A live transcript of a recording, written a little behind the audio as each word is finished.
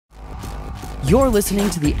You're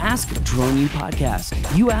listening to the Ask Drone U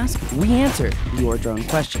podcast. You ask, we answer your drone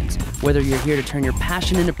questions. Whether you're here to turn your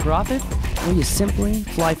passion into profit or you simply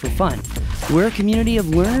fly for fun, we're a community of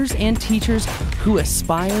learners and teachers who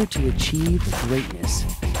aspire to achieve greatness.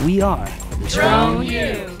 We are Drone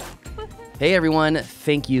U. Hey everyone,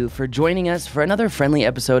 thank you for joining us for another friendly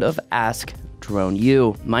episode of Ask Drone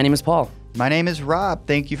U. My name is Paul. My name is Rob.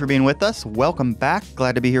 Thank you for being with us. Welcome back.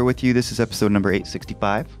 Glad to be here with you. This is episode number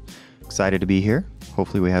 865. Excited to be here.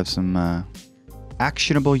 Hopefully we have some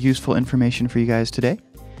actionable, useful information for you guys today.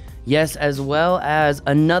 Yes, as well as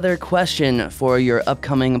another question for your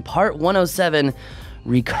upcoming Part 107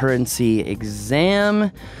 recurrency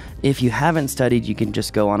exam. If you haven't studied, you can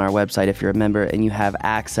just go on our website if you're a member and you have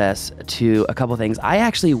access to a couple things. I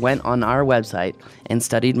actually went on our website and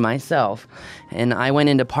studied myself, and I went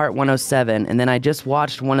into Part 107, and then I just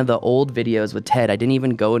watched one of the old videos with Ted. I didn't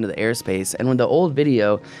even go into the airspace, and when the old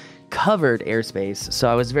video covered airspace, so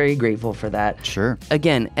I was very grateful for that. Sure.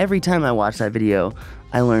 Again, every time I watch that video,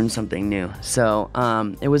 I learned something new. So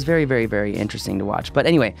it was very, very, very interesting to watch. But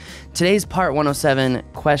anyway, today's Part 107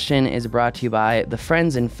 question is brought to you by the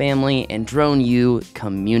friends and family and Drone U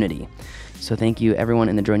community. So thank you everyone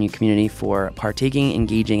in the Drone U community for partaking,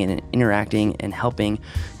 engaging, and interacting and helping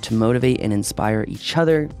to motivate and inspire each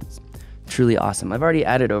other. It's truly awesome. I've already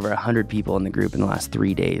added over 100 people in the group in the last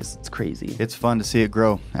 3 days. It's crazy. It's fun to see it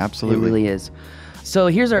grow. Absolutely. It really is. So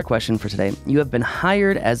here's our question for today. You have been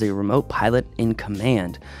hired as a remote pilot in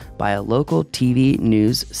command by a local TV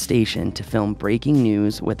news station to film breaking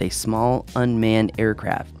news with a small unmanned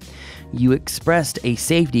aircraft. You expressed a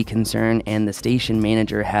safety concern and the station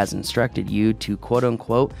manager has instructed you to quote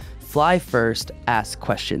unquote fly first, ask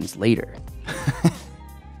questions later.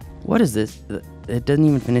 What is this? It doesn't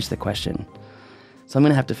even finish the question. So I'm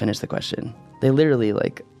going to have to finish the question. They literally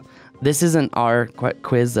this isn't our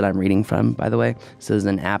quiz that I'm reading from, by the way. This is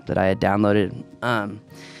an app that I had downloaded.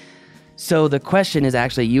 So the question is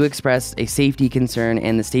actually, you expressed a safety concern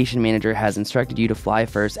and the station manager has instructed you to fly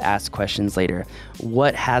first, ask questions later.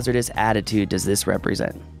 What hazardous attitude does this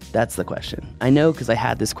represent? That's the question. I know because I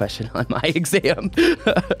had this question on my exam.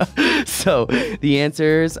 So the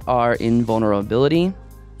answers are invulnerability,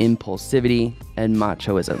 impulsivity, and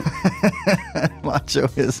machoism.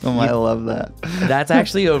 Machoism, I love that. That's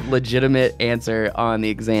actually a legitimate answer on the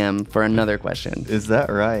exam for another question. Is that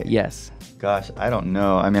right? Yes. Gosh, I don't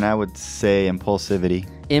know. I mean, I would say impulsivity.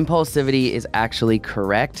 Impulsivity is actually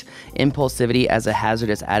correct. Impulsivity as a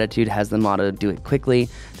hazardous attitude has the motto, do it quickly.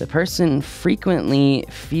 The person frequently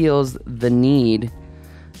feels the need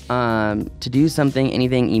to do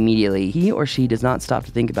anything immediately. He or she does not stop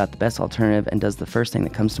to think about the best alternative and does the first thing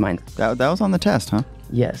that comes to mind. That was on the test, huh?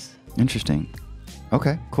 Yes. Interesting.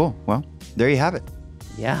 Okay, cool. Well, there you have it.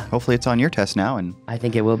 Yeah. Hopefully it's on your test now. And I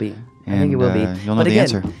think it will be. I think it will be. You'll know the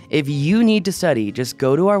answer. If you need to study, just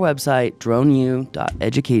go to our website,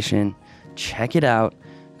 droneu.education, check it out.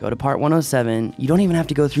 Go to Part 107. You don't even have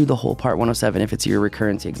to go through the whole Part 107 if it's your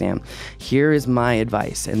recurrency exam. Here is my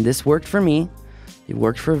advice, and this worked for me. It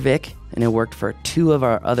worked for Vic, and it worked for 2 of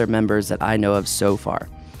our other members that I know of so far.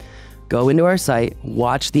 Go into our site,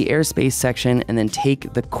 watch the airspace section, and then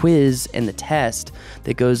take the quiz and the test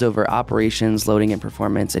that goes over operations, loading and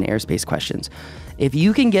performance, and airspace questions. If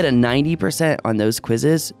you can get a 90% on those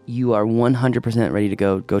quizzes, you are 100% ready to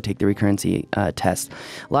go take the recurrency test.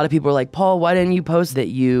 A lot of people are like, Paul, why didn't you post that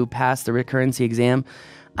you passed the recurrency exam?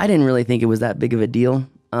 I didn't really think it was that big of a deal.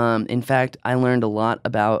 In fact, I learned a lot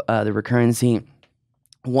about the recurrency.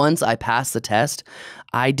 Once I passed the test,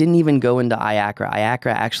 I didn't even go into IACRA.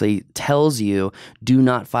 IACRA actually tells you, do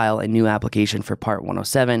not file a new application for Part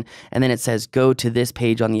 107. And then it says, go to this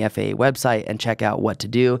page on the FAA website and check out what to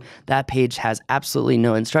do. That page has absolutely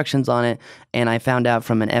no instructions on it. And I found out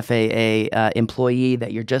from an FAA employee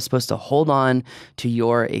that you're just supposed to hold on to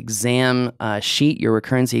your exam sheet, your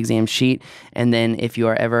recurrency exam sheet. And then if you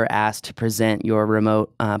are ever asked to present your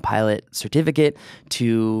remote pilot certificate,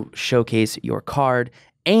 to showcase your card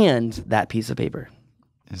and that piece of paper.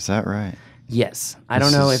 Is that right? Yes. I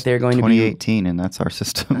don't know if they're going to be 2018 and that's our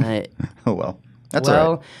system. Oh, well. That's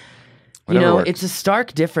all right. You know, it's a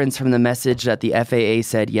stark difference from the message that the FAA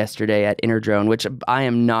said yesterday at Interdrone, which I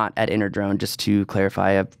am not at Interdrone, just to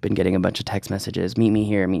clarify. I've been getting a bunch of text messages, meet me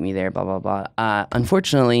here, meet me there, blah, blah, blah.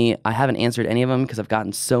 Unfortunately, I haven't answered any of them because I've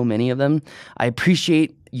gotten so many of them. I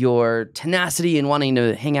appreciate your tenacity and wanting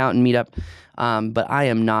to hang out and meet up, but I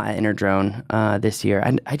am not at Interdrone this year.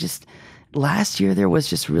 last year there was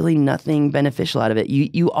just really nothing beneficial out of it.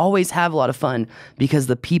 You always have a lot of fun because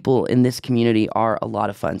the people in this community are a lot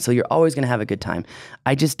of fun. So you're always going to have a good time.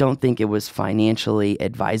 I just don't think it was financially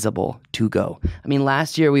advisable to go. I mean,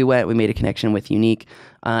 last year we made a connection with Unique,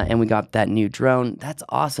 and we got that new drone. That's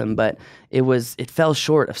awesome, but it fell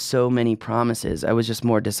short of so many promises. I was just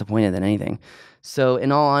more disappointed than anything. So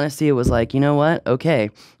in all honesty, it was like, you know what? Okay.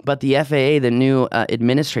 But the FAA, the new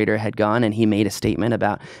administrator, had gone and he made a statement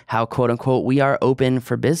about how, quote unquote, we are open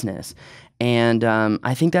for business. And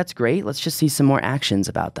I think that's great. Let's just see some more actions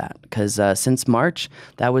about that. Because since March,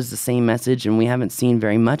 that was the same message, and we haven't seen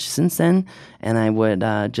very much since then. And I would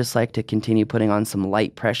just like to continue putting on some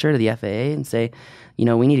light pressure to the FAA and say, you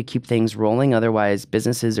know, we need to keep things rolling. Otherwise,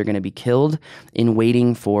 businesses are going to be killed in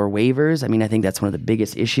waiting for waivers. I mean, I think that's one of the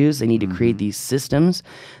biggest issues. They need to create these systems.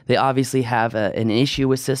 They obviously have an issue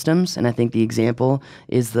with systems, and I think the example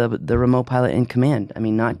is the remote pilot in command. I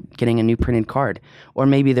mean, not getting a new printed card. Or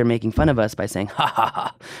maybe they're making fun of us by saying, ha, ha,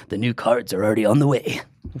 ha, the new cards are already on the way.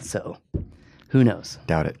 So, who knows?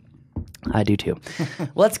 Doubt it. I do too.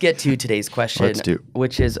 Let's get to today's question,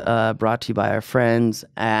 which is brought to you by our friends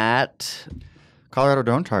at Colorado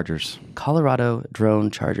Drone Chargers. Colorado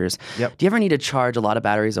Drone Chargers. Yep. Do you ever need to charge a lot of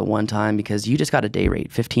batteries at one time because you just got a day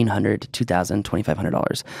rate, $1,500, $2,000,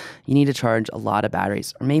 $2,500? You need to charge a lot of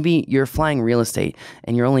batteries. Or maybe you're flying real estate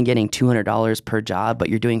and you're only getting $200 per job, but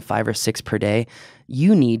you're doing 5 or 6 per day.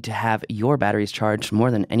 You need to have your batteries charged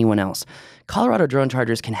more than anyone else. Colorado Drone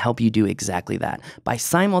Chargers can help you do exactly that by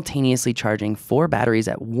simultaneously charging 4 batteries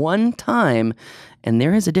at one time. And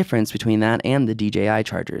there is a difference between that and the DJI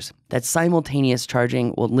chargers. That simultaneous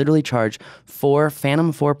charging will literally charge 4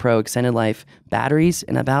 Phantom 4 Pro extended life batteries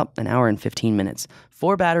in about an hour and 15 minutes.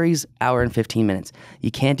 4 batteries, hour and 15 minutes.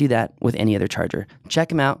 You can't do that with any other charger. Check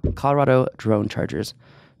them out,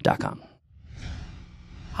 coloradodronechargers.com.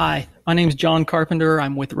 Hi, my name is John Carpenter.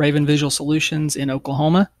 I'm with Raven Visual Solutions in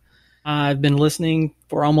Oklahoma. I've been listening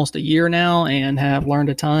for almost a year now and have learned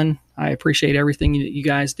a ton. I appreciate everything that you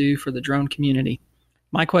guys do for the drone community.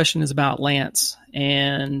 My question is about Lance,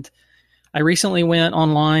 and I recently went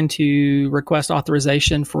online to request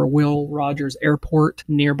authorization for Will Rogers Airport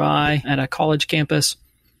nearby at a college campus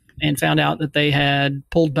and found out that they had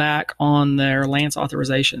pulled back on their Lance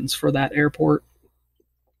authorizations for that airport.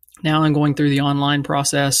 Now I'm going through the online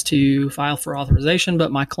process to file for authorization,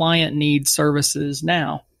 but my client needs services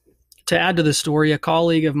now. To add to the story, a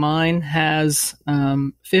colleague of mine has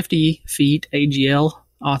 50 feet AGL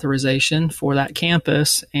authorization for that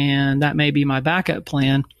campus, and that may be my backup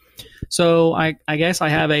plan. So I guess I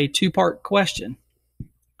have a 2-part question.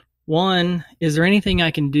 One, is there anything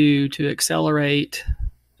I can do to accelerate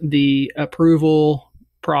the approval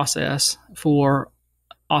process for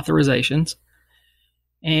authorizations?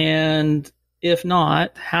 And if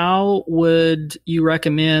not, how would you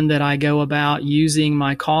recommend that I go about using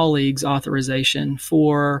my colleague's authorization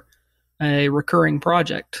for a recurring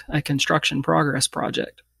project, a construction progress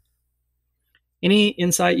project? Any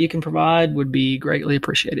insight you can provide would be greatly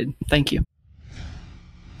appreciated. Thank you.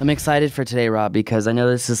 I'm excited for today, Rob, because I know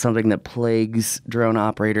this is something that plagues drone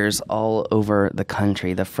operators all over the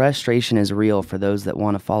country. The frustration is real for those that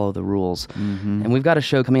want to follow the rules. Mm-hmm. And we've got a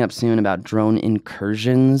show coming up soon about drone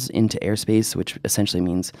incursions into airspace, which essentially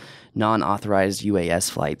means non-authorized UAS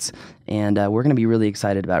flights. And we're going to be really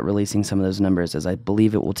excited about releasing some of those numbers, as I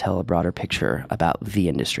believe it will tell a broader picture about the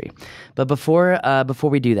industry. But before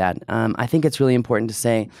we do that, I think it's really important to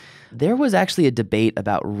say there was actually a debate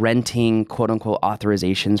about renting quote-unquote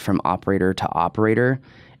authorizations from operator to operator.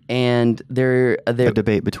 And a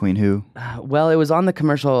debate between who? Well, it was on the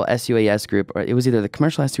commercial SUAS group, or it was either the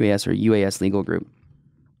commercial SUAS or UAS legal group.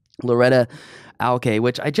 Loretta Alke,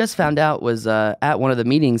 which I just found out was at one of the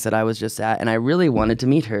meetings that I was just at, and I really wanted to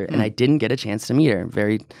meet her, and I didn't get a chance to meet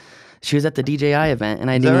her. She was at the DJI event, and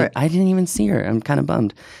I didn't even see her. I'm kind of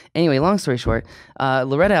bummed. Anyway, long story short,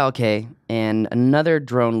 Loretta Alke and another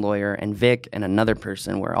drone lawyer and Vic and another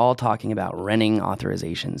person were all talking about renting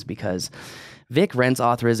authorizations because Vic rents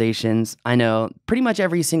authorizations. I know pretty much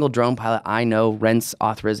every single drone pilot I know rents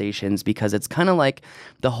authorizations because it's kind of like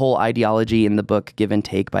the whole ideology in the book Give and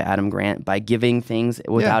Take by Adam Grant. By giving things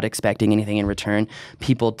without expecting anything in return,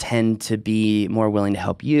 people tend to be more willing to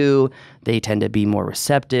help you. They tend to be more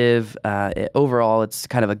receptive. Overall, it's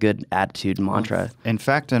kind of a good attitude mantra. In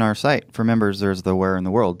fact, in our site, for members, there's the where in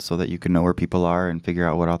the world so that you can know where people are and figure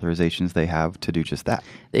out what authorizations they have to do just that.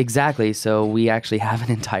 Exactly. So we actually have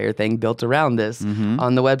an entire thing built around this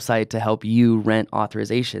on the website to help you rent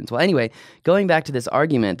authorizations. Well, anyway, going back to this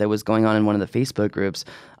argument that was going on in one of the Facebook groups,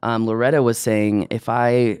 Loretta was saying, if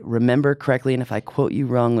I remember correctly, and if I quote you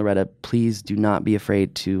wrong, Loretta, please do not be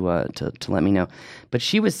afraid to let me know. But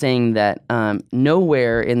she was saying that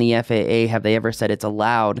nowhere in the FAA have they ever said it's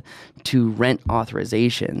allowed to rent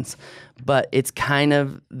authorizations. But it's kind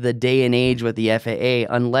of the day and age with the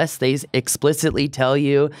FAA. Unless they explicitly tell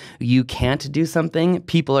you you can't do something,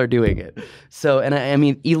 people are doing it. So, and I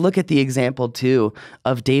mean, you look at the example too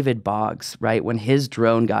of David Boggs, right? When his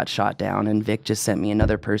drone got shot down, and Vic just sent me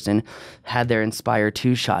another person had their Inspire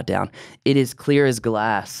 2 shot down. It is clear as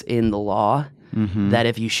glass in the law that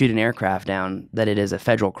if you shoot an aircraft down, that it is a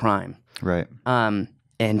federal crime. Right. And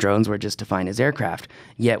drones were just defined as aircraft.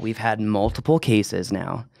 Yet we've had multiple cases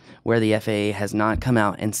now where the FAA has not come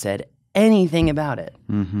out and said anything about it.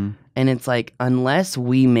 And it's like, unless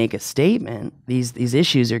we make a statement, these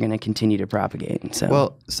issues are going to continue to propagate.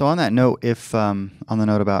 So, so on that note, if on the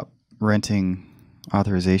note about renting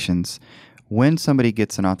authorizations, when somebody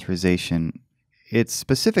gets an authorization, it's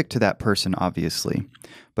specific to that person, obviously.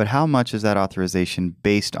 But how much is that authorization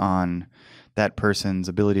based on that person's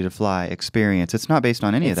ability to fly, experience? It's not based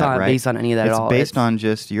on any of that, right? It's not based on any of that at all. It's based on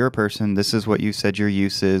just you're a person. This is what you said your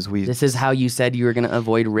use is. This is how you said you were going to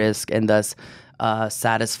avoid risk and thus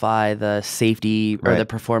satisfy the safety or the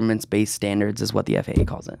performance-based standards is what the FAA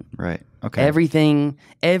calls it. Right. Okay. Everything,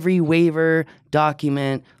 every waiver,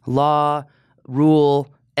 document, law, rule,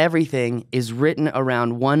 everything is written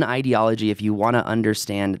around one ideology if you want to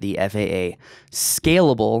understand the FAA.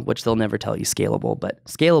 Scalable, which they'll never tell you scalable, but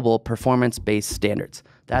scalable performance-based standards.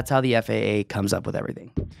 That's how the FAA comes up with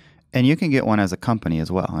everything. And you can get one as a company as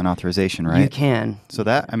well, an authorization, right? You can. So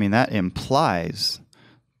that implies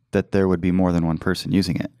that there would be more than one person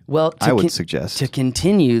using it. Well, I would suggest. To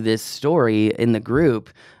continue this story in the group,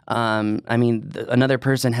 another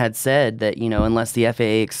person had said that, unless the FAA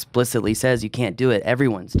explicitly says you can't do it,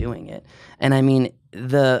 everyone's doing it. And I mean,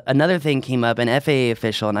 another thing came up, an FAA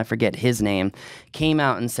official, and I forget his name, came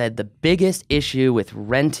out and said the biggest issue with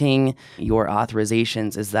renting your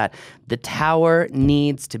authorizations is that the tower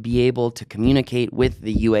needs to be able to communicate with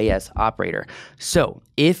the UAS operator. So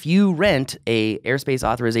if you rent a airspace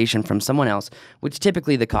authorization from someone else, which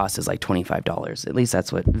typically the cost is like $25, at least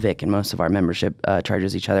that's what Vic and most of our membership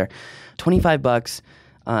charges each other, $25.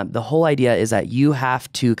 The whole idea is that you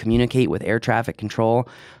have to communicate with air traffic control.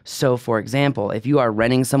 So, for example, if you are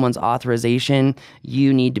renting someone's authorization,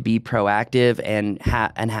 you need to be proactive and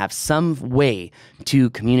have some way to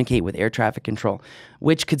communicate with air traffic control,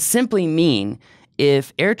 which could simply mean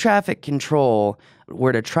if air traffic control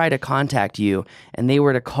were to try to contact you and they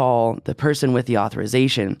were to call the person with the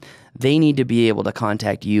authorization, they need to be able to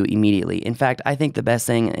contact you immediately. In fact, I think the best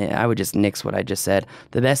thing, I would just nix what I just said.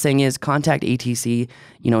 The best thing is contact ATC,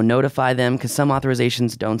 notify them, because some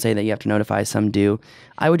authorizations don't say that you have to notify, some do.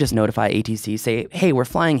 I would just notify ATC, say, hey, we're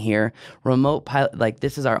flying here, remote pilot, like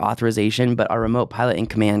this is our authorization, but our remote pilot in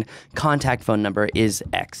command contact phone number is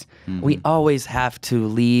X. We always have to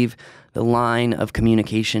leave the line of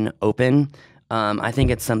communication open. I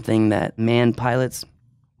think it's something that manned pilots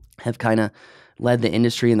have kind of led the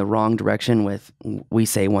industry in the wrong direction with, we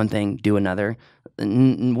say one thing, do another.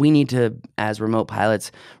 We need to, as remote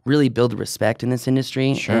pilots, really build respect in this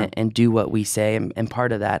industry and do what we say. And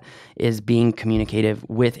part of that is being communicative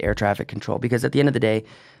with air traffic control. Because at the end of the day,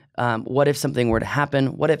 what if something were to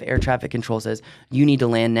happen? What if air traffic control says, you need to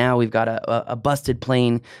land now, we've got a busted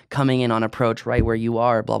plane coming in on approach right where you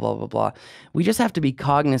are, blah, blah, blah, blah. We just have to be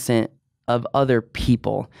cognizant of other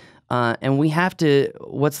people. And we have to,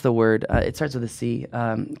 what's the word? It starts with a C.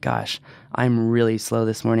 Gosh, I'm really slow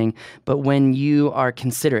this morning. But when you are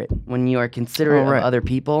considerate of other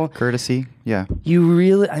people. Courtesy, yeah. You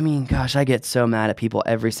really, I get so mad at people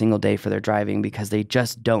every single day for their driving because they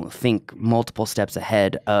just don't think multiple steps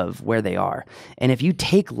ahead of where they are. And if you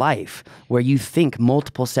take life where you think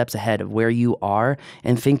multiple steps ahead of where you are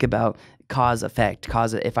and think about cause,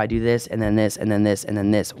 if I do this and then this and then this and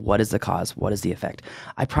then this, what is the cause? What is the effect?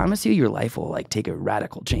 I promise you your life will take a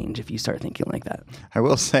radical change if you start thinking like that. I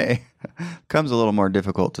will say, comes a little more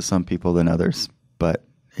difficult to some people than others, but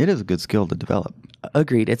it is a good skill to develop.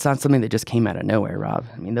 Agreed. It's not something that just came out of nowhere, Rob.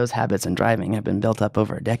 Those habits in driving have been built up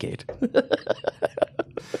over a decade.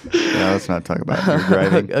 Yeah, let's not talk about your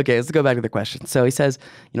driving. Okay, let's go back to the question. So he says,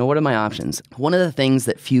 what are my options? One of the things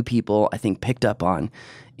that few people, I think, picked up on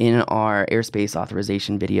in our airspace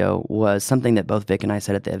authorization video was something that both Vic and I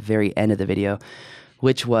said at the very end of the video,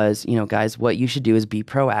 which was, guys, what you should do is be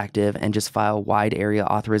proactive and just file wide area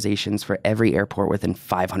authorizations for every airport within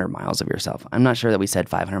 500 miles of yourself. I'm not sure that we said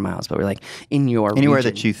 500 miles, but we're like in your anywhere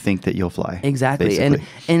region. That you think that you'll fly. Exactly. Basically.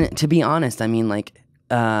 And to be honest,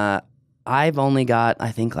 I've only got,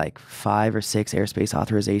 I think, like 5 or 6 airspace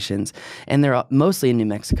authorizations, and they're mostly in New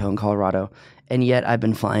Mexico and Colorado. And yet I've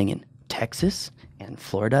been flying in Texas and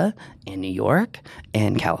Florida and New York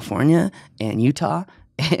and California and Utah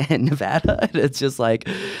and Nevada. It's just like,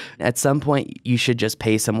 at some point, you should just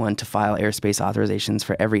pay someone to file airspace authorizations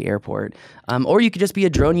for every airport. Or you could just be a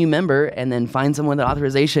Drone U member and then find someone with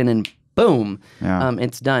authorization and boom,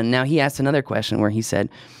 it's done. Now, he asked another question where he said,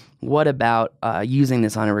 what about using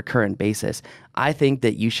this on a recurrent basis? I think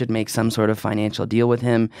that you should make some sort of financial deal with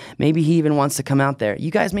him. Maybe he even wants to come out there.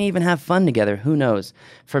 You guys may even have fun together. Who knows?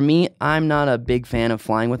 For me, I'm not a big fan of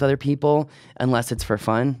flying with other people unless it's for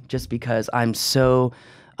fun, just because I'm so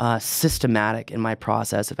systematic in my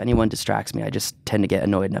process. If anyone distracts me, I just tend to get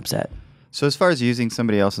annoyed and upset. So as far as using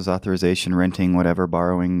somebody else's authorization, renting, whatever,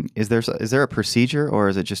 borrowing, is there a procedure, or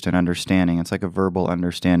is it just an understanding? It's like a verbal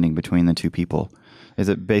understanding between the two people. Is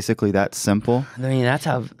it basically that simple? I mean, that's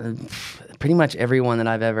how pretty much everyone that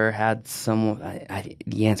I've ever had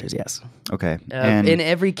the answer is yes. Okay. In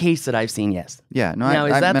every case that I've seen, yes. Yeah. No, now,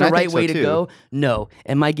 is that the right way to go? No.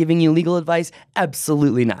 Am I giving you legal advice?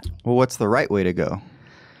 Absolutely not. Well, what's the right way to go?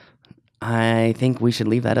 I think we should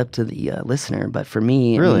leave that up to the listener. But for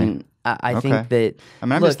me, really? I mean, I think that. I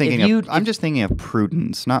mean, I'm just thinking of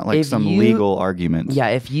prudence, not like some legal arguments. Yeah,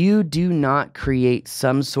 if you do not create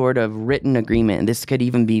some sort of written agreement, and this could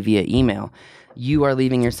even be via email, you are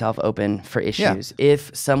leaving yourself open for issues if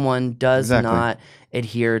someone does not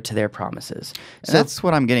adhere to their promises. So that's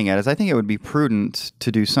what I'm getting at. Is I think it would be prudent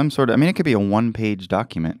to do some sort of. I mean, it could be a one-page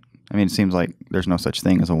document. I mean, it seems like there's no such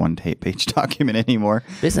thing as a one-page document anymore.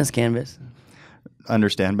 Business canvas.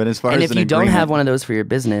 Understand, but as far and as if you don't have one of those for your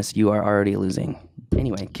business, you are already losing.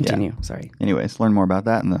 Anyway, continue. Sorry. Anyways, learn more about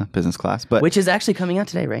that in the business class. But which is actually coming out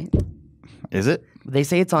today, right? Is it? They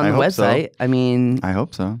say it's on the website. So. I mean, I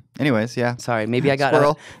hope so. Anyways, yeah. Sorry, maybe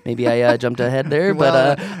I jumped ahead there,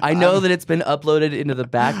 but I know that it's been uploaded into the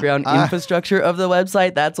background infrastructure of the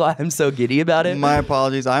website. That's why I'm so giddy about it. My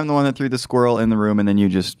apologies. I'm the one that threw the squirrel in the room, and then you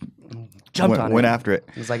just went after it.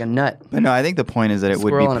 It was like a nut. But no, I think the point is that it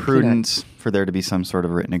would be prudent for there to be some sort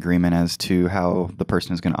of written agreement as to how the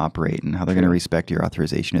person is going to operate and how they're going to respect your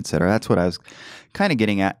authorization, et cetera. That's what I was kind of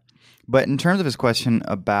getting at. But in terms of his question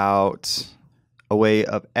about a way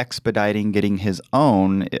of expediting getting his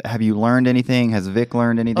own, have you learned anything? Has Vic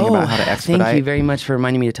learned anything about how to expedite? Thank you very much for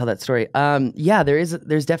reminding me to tell that story. Yeah,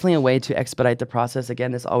 there's definitely a way to expedite the process.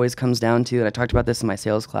 Again, this always comes down to, and I talked about this in my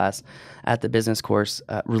sales class at the business course,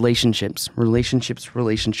 relationships.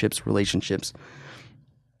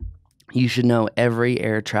 You should know every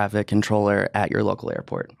air traffic controller at your local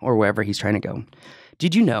airport or wherever he's trying to go.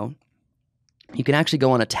 Did you know you can actually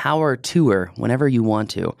go on a tower tour whenever you want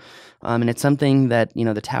to? And it's something that,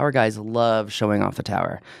 the tower guys love showing off the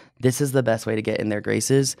tower. This is the best way to get in their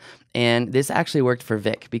graces. And this actually worked for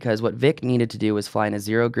Vic, because what Vic needed to do was fly in a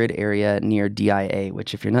zero grid area near DIA,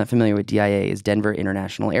 which, if you're not familiar with DIA, is Denver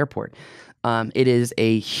International Airport. It is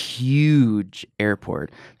a huge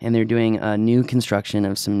airport, and they're doing a new construction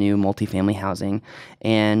of some new multifamily housing.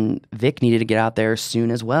 And Vic needed to get out there soon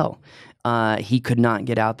as well. He could not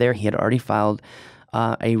get out there. He had already filed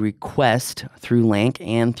a request through LANC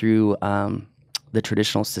and through the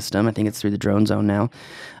traditional system. I think it's through the drone zone now.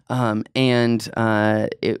 He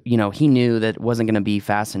knew that it wasn't going to be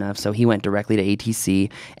fast enough, so he went directly to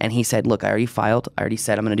ATC, and he said, look, I already filed. I already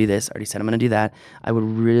said I'm going to do this. I already said I'm going to do that. I would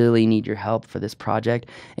really need your help for this project.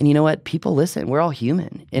 And you know what? People listen. We're all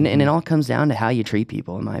human. And it all comes down to how you treat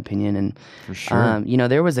people, in my opinion. And for sure.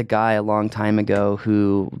 There was a guy a long time ago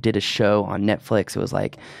who did a show on Netflix. It was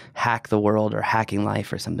like Hack the World or Hacking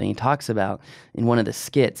Life or something. He talks about, in one of the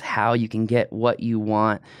skits, how you can get what you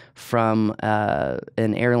want from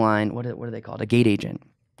an airline. What are they called? A gate agent.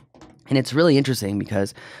 And it's really interesting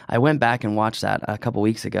because I went back and watched that a couple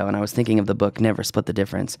weeks ago, and I was thinking of the book Never Split the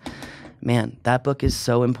Difference. Man, that book is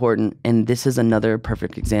so important, and this is another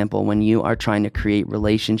perfect example. When you are trying to create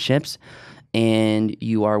relationships and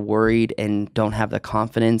you are worried and don't have the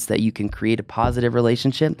confidence that you can create a positive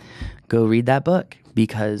relationship, go read that book,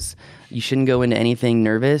 because you shouldn't go into anything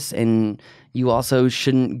nervous, and you also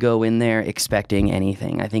shouldn't go in there expecting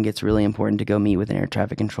anything. I think it's really important to go meet with an air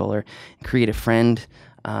traffic controller, create a friend,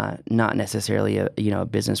 not necessarily a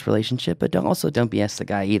business relationship, but don't BS the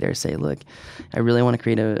guy either. Say, look, I really want to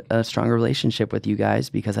create a stronger relationship with you guys,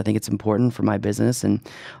 because I think it's important for my business, and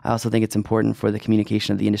I also think it's important for the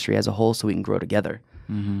communication of the industry as a whole, so we can grow together.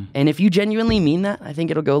 Mm-hmm. And if you genuinely mean that, I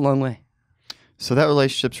think it'll go a long way. So that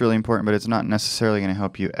relationship's really important, but it's not necessarily going to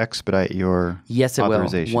help you expedite your authorization. Yes, it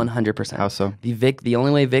will. 100%. How so? The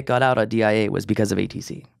only way Vic got out of DIA was because of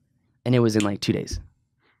ATC, and it was in like 2 days.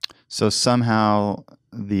 So somehow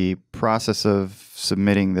the process of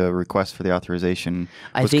submitting the request for the authorization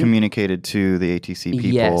I was think- communicated to the ATC people.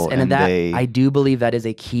 Yes, and that they, I do believe that is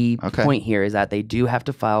a key Okay. point here, is that they do have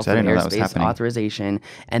to file So for I didn't know that was airspace happening. authorization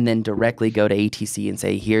and then directly go to ATC and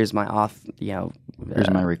say, here's my here's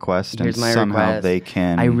my request, here's and my somehow request. they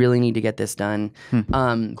can. I really need to get this done.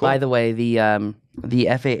 Cool. By the way, the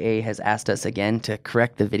FAA has asked us again to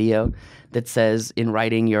correct the video that says in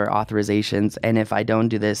writing your authorizations, and if I don't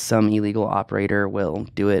do this, some illegal operator will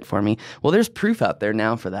do it for me. Well, there's proof out there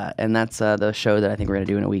now for that, and that's the show that I think we're going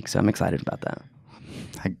to do in a week, so I'm excited about that.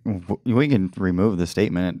 We can remove the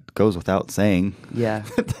statement. It goes without saying Yeah.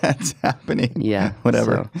 that that's happening. Yeah.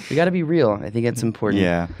 Whatever. So we got to be real. I think it's important.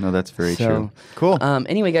 Yeah. No, that's very So, true. Cool.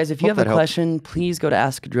 Anyway, guys, if you Hope have a that helped. question, please go to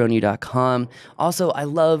askdroneyou.com. Also, I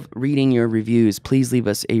love reading your reviews. Please leave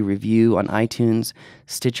us a review on iTunes,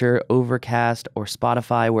 Stitcher, Overcast, or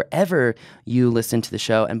Spotify, wherever you listen to the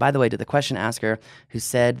show. And by the way, to the question asker who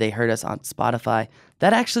said they heard us on Spotify,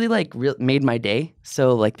 that actually made my day.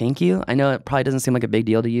 So thank you. I know it probably doesn't seem like a big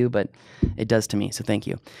deal to you, but it does to me. So thank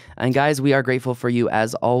you. And guys, we are grateful for you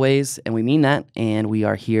as always, and we mean that. And we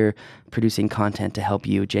are here producing content to help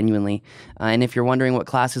you genuinely. And if you're wondering what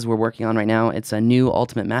classes we're working on right now, it's a new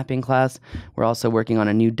ultimate mapping class. We're also working on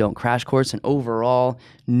a new Don't Crash course, an overall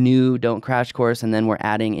new Don't Crash course. And then we're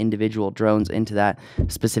adding individual drones into that,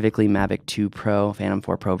 specifically Mavic 2 Pro, Phantom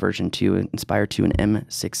 4 Pro version 2, Inspire 2, and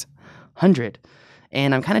M600.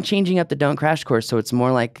 And I'm kind of changing up the Don't Crash course so it's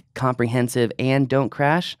more like comprehensive and Don't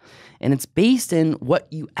Crash. And it's based in what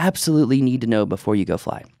you absolutely need to know before you go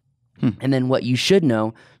fly. And then what you should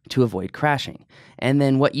know to avoid crashing. And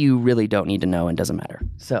then what you really don't need to know and doesn't matter.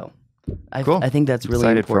 So Cool. I think that's really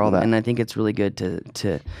Excited important. for all that. And I think it's really good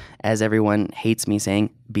to, as everyone hates me saying,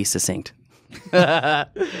 be succinct.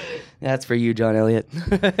 That's for you, John Elliott.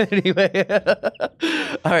 Anyway.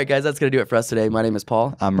 All right, guys, that's going to do it for us today. My name is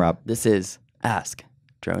Paul. I'm Rob. This is Ask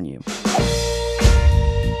Drone You.